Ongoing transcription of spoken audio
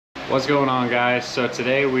What's going on, guys? So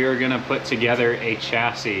today we are going to put together a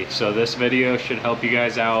chassis. So this video should help you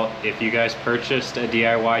guys out if you guys purchased a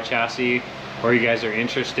DIY chassis or you guys are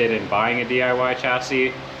interested in buying a DIY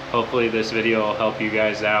chassis. Hopefully this video will help you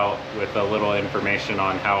guys out with a little information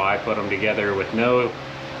on how I put them together with no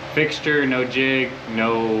fixture, no jig,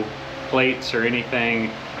 no plates or anything,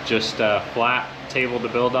 just a flat table to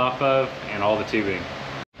build off of and all the tubing.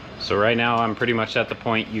 So right now I'm pretty much at the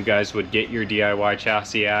point you guys would get your DIY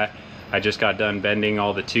chassis at. I just got done bending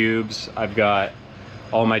all the tubes. I've got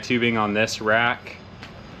all my tubing on this rack.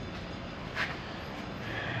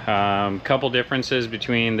 Couple differences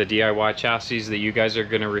between the DIY chassis that you guys are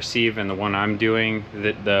going to receive and the one I'm doing.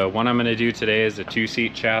 The one I'm going to do today is a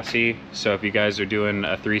 2-seat chassis. So if you guys are doing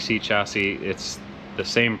a 3-seat chassis, it's the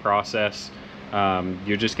same process.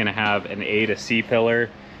 You're just going to have an A to C pillar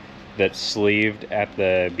that's sleeved at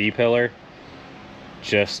the B pillar,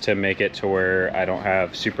 just to make it to where I don't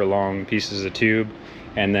have super long pieces of tube.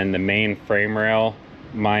 And then the main frame rail,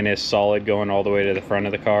 mine is solid going all the way to the front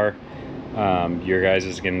of the car. Your guys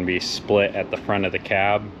is going to be split at the front of the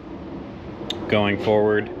cab going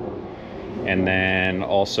forward. And then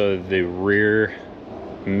also the rear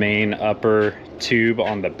main upper tube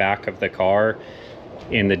on the back of the car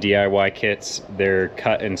in the DIY kits, they're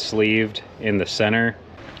cut and sleeved in the center.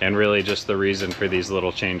 And really just the reason for these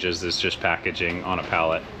little changes is just packaging on a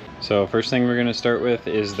pallet. So first thing we're going to start with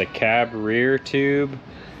is the cab rear tube,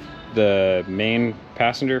 the main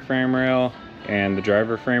passenger frame rail, and the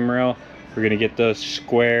driver frame rail. We're going to get those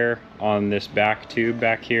square on this back tube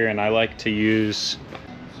back here, and I like to use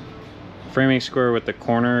framing square with the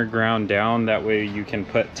corner ground down. That way you can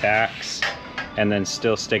put tacks and then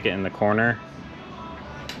still stick it in the corner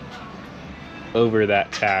over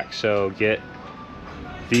that tack. So get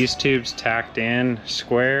these tubes tacked in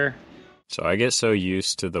square. So I get so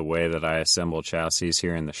used to the way that I assemble chassis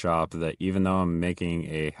here in the shop that even though I'm making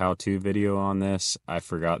a how-to video on this, I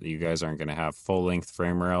forgot that you guys aren't going to have full-length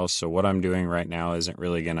frame rails. So what I'm doing right now isn't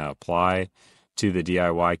really going to apply to the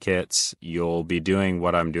DIY kits. You'll be doing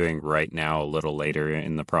what I'm doing right now a little later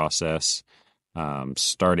in the process.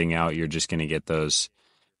 Starting out, you're just going to get those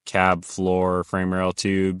cab floor frame rail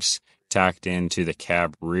tubes tacked into the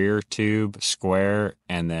cab rear tube square,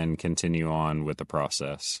 and then continue on with the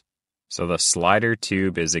process. So the slider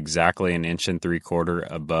tube is exactly 1 3/4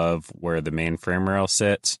 inches above where the main frame rail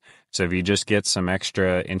sits. So if you just get some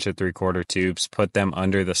extra 1 3/4 inches tubes, put them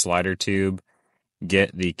under the slider tube,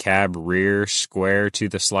 get the cab rear square to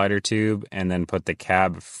the slider tube, and then put the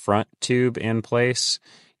cab front tube in place.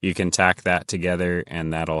 You can tack that together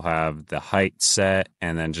and that'll have the height set,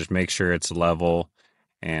 and then just make sure it's level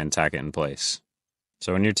and tack it in place.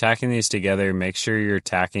 So when you're tacking these together, make sure you're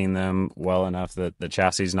tacking them well enough that the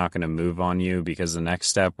chassis is not going to move on you, because the next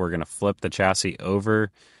step, we're going to flip the chassis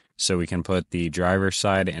over so we can put the driver's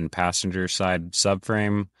side and passenger side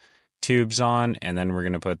subframe tubes on, and then we're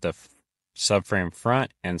going to put the subframe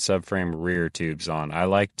front and subframe rear tubes on. I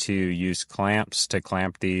like to use clamps to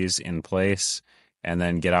clamp these in place, and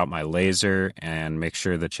then get out my laser and make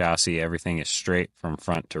sure the chassis, everything is straight from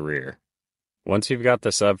front to rear. Once you've got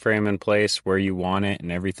the subframe in place where you want it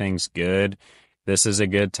and everything's good, this is a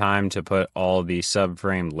good time to put all the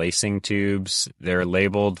subframe lacing tubes. They're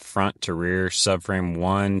labeled front to rear, subframe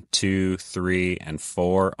 1, 2, 3, and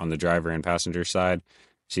 4 on the driver and passenger side.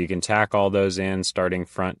 So you can tack all those in starting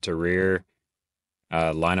front to rear,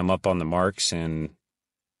 line them up on the marks, and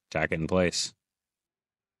tack it in place.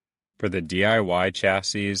 For the DIY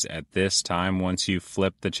chassis, at this time, once you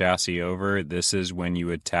flip the chassis over, this is when you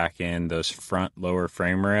would tack in those front lower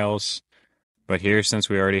frame rails. But here, since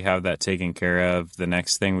we already have that taken care of, the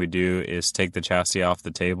next thing we do is take the chassis off the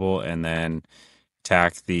table and then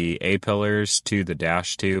tack the A-pillars to the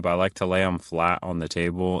dash tube. I like to lay them flat on the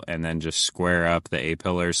table and then just square up the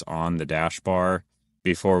A-pillars on the dash bar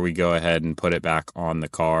before we go ahead and put it back on the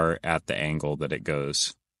car at the angle that it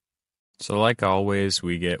goes. So like always,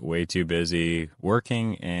 we get way too busy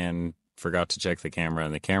working and forgot to check the camera,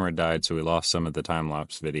 and the camera died, so we lost some of the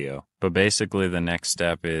time-lapse video. But basically the next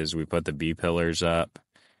step is we put the B-pillars up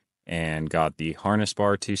and got the harness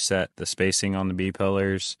bar to set the spacing on the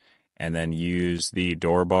B-pillars, and then use the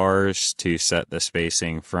door bars to set the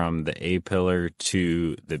spacing from the A-pillar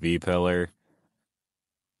to the B-pillar.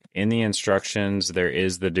 In the instructions, there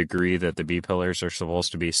is the degree that the B-pillars are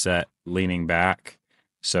supposed to be set leaning back.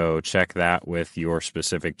 So check that with your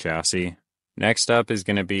specific chassis. Next up is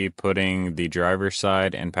going to be putting the driver's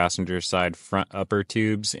side and passenger side front upper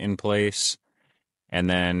tubes in place, and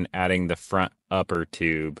then adding the front upper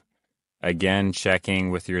tube. Again,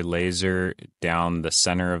 checking with your laser down the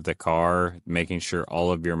center of the car, making sure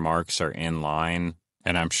all of your marks are in line.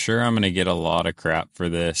 And I'm sure I'm going to get a lot of crap for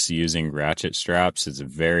this using ratchet straps. It's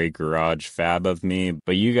very garage fab of me,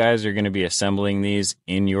 but you guys are going to be assembling these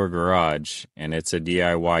in your garage, and it's a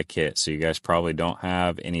DIY kit, so you guys probably don't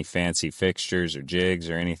have any fancy fixtures or jigs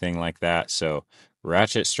or anything like that. So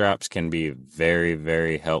ratchet straps can be very,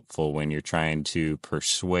 very helpful when you're trying to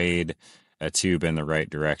persuade a tube in the right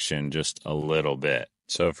direction just a little bit.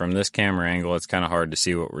 So from this camera angle, it's kind of hard to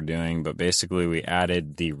see what we're doing, but basically we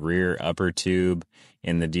added the rear upper tube.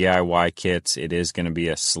 In the DIY kits, it is going to be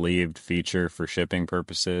a sleeved feature for shipping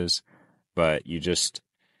purposes, but you just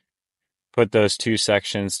put those two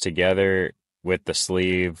sections together with the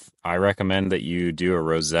sleeve. I recommend that you do a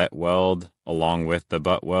rosette weld along with the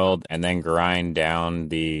butt weld and then grind down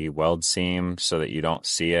the weld seam so that you don't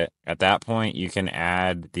see it. At that point, you can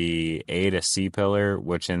add the A to C pillar,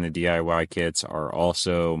 which in the DIY kits are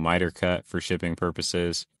also miter cut for shipping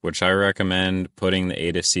purposes, which I recommend putting the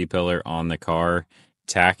A to C pillar on the car,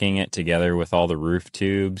 tacking it together with all the roof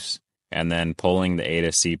tubes, and then pulling the A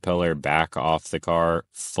to C pillar back off the car,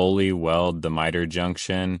 fully weld the miter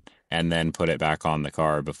junction, and then put it back on the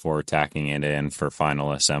car before tacking it in for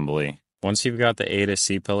final assembly. Once you've got the A to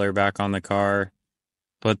C pillar back on the car,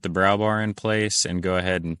 put the brow bar in place and go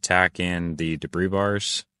ahead and tack in the debris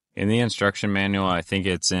bars. In the instruction manual, I think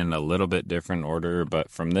it's in a little bit different order, but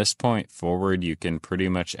from this point forward, you can pretty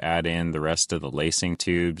much add in the rest of the lacing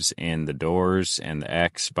tubes in the doors and the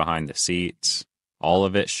X behind the seats. All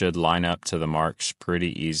of it should line up to the marks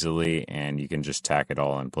pretty easily, and you can just tack it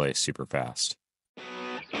all in place super fast.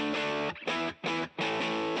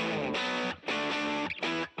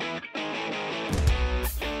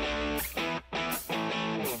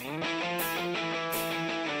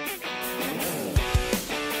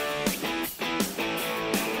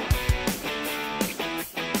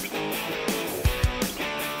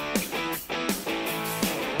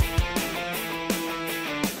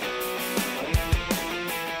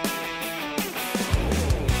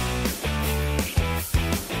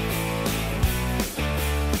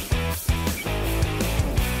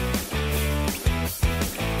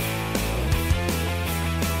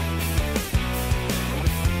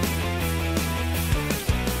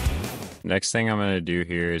 Next thing I'm going to do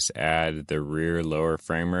here is add the rear lower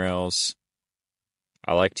frame rails.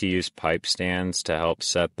 I like to use pipe stands to help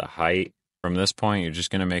set the height. From this point, you're just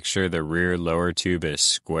going to make sure the rear lower tube is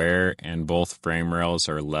square and both frame rails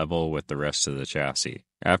are level with the rest of the chassis.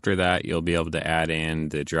 After that, you'll be able to add in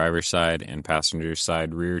the driver's side and passenger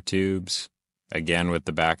side rear tubes. Again, with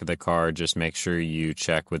the back of the car, just make sure you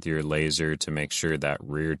check with your laser to make sure that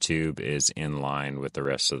rear tube is in line with the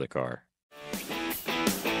rest of the car.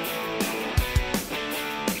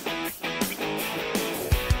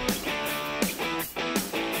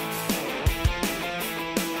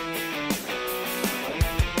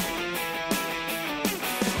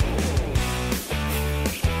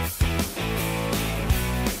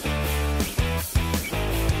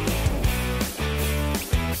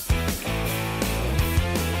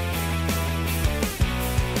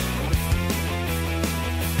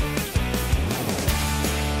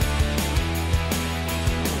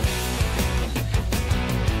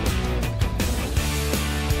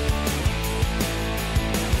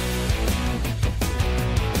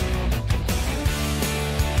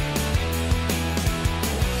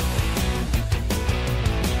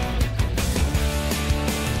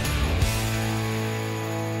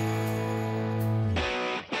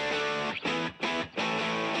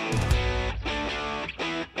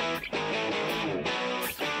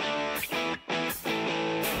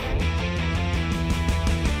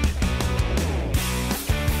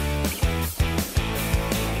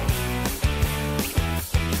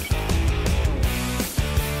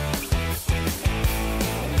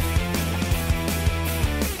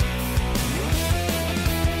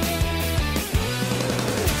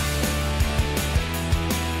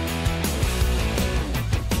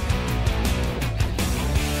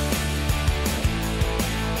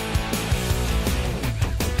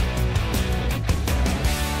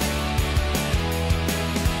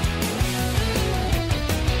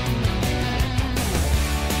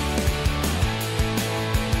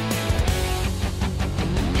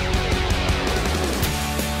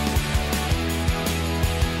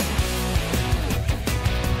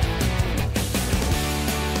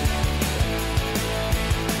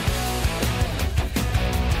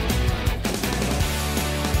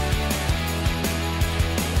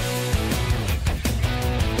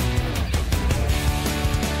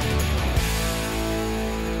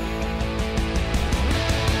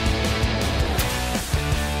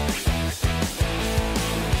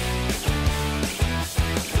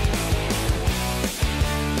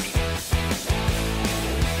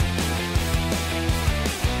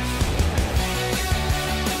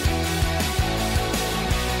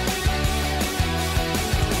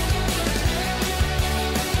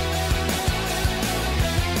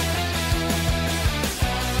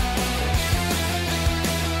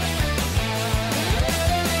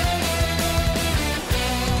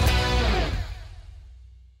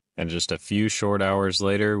 And just a few short hours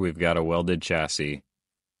later, we've got a welded chassis.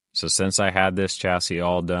 So since I had this chassis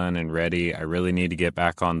all done and ready, I really need to get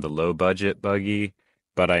back on the low budget buggy,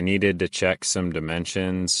 but I needed to check some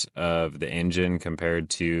dimensions of the engine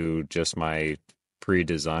compared to just my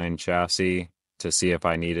pre-designed chassis to see if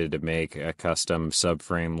I needed to make a custom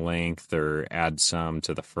subframe length or add some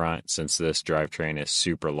to the front since this drivetrain is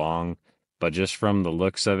super long. But just from the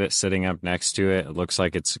looks of it sitting up next to it, it looks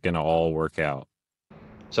like it's going to all work out.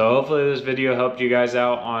 So hopefully this video helped you guys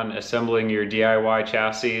out on assembling your DIY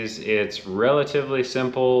chassis. It's relatively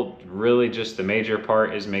simple. Really just the major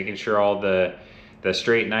part is making sure all the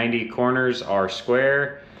straight 90 corners are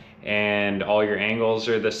square and all your angles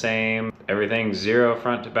are the same. Everything's zero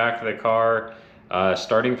front to back of the car.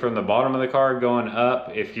 Starting from the bottom of the car going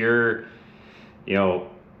up, if you're, I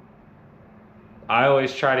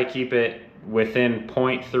always try to keep it within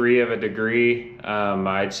 0.3 of a degree.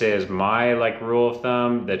 I'd say is my rule of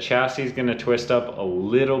thumb. The chassis is going to twist up a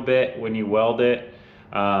little bit when you weld it,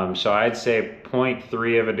 so I'd say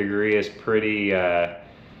 0.3 of a degree is pretty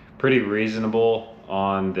reasonable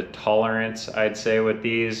on the tolerance, I'd say, with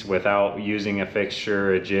these, without using a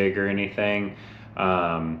fixture, a jig, or anything.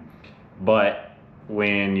 But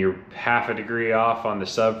when you're half a degree off on the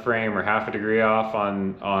subframe or half a degree off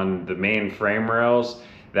on the main frame rails,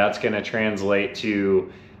 that's going to translate to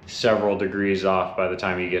several degrees off by the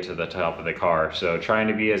time you get to the top of the car. So trying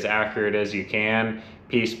to be as accurate as you can,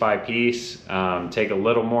 piece by piece. Take a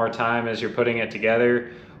little more time as you're putting it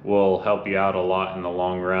together will help you out a lot in the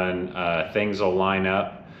long run. Things will line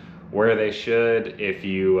up where they should if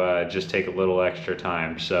you just take a little extra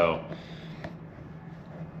time. So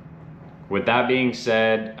with that being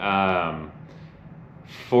said,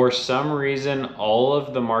 for some reason, all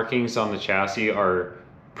of the markings on the chassis are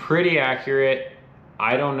pretty accurate.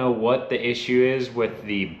 I don't know what the issue is with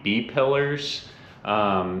the B pillars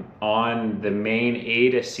on the main A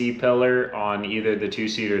to C pillar on either the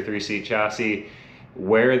 2-seat or 3-seat chassis.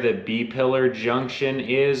 Where the B pillar junction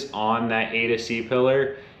is on that A to C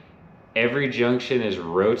pillar, every junction is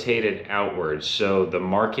rotated outwards. So the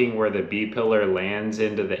marking where the B pillar lands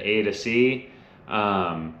into the A to C,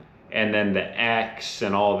 and then the X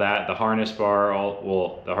and all that, the harness bar,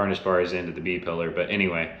 the harness bar is into the B pillar, but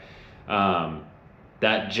anyway,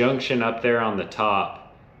 that junction up there on the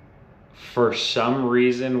top, for some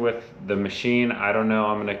reason with the machine, I don't know,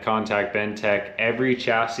 I'm gonna contact Bentech. Every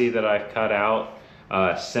chassis that I've cut out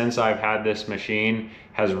since I've had this machine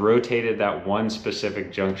has rotated that one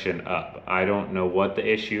specific junction up. I don't know what the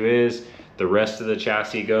issue is. The rest of the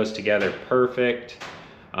chassis goes together perfect.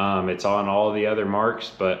 It's on all the other marks,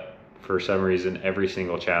 but for some reason, every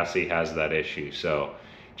single chassis has that issue. So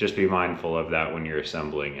just be mindful of that when you're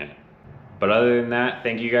assembling it. But other than that,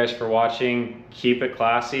 thank you guys for watching. Keep it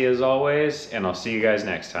classy as always, and I'll see you guys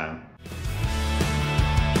next time.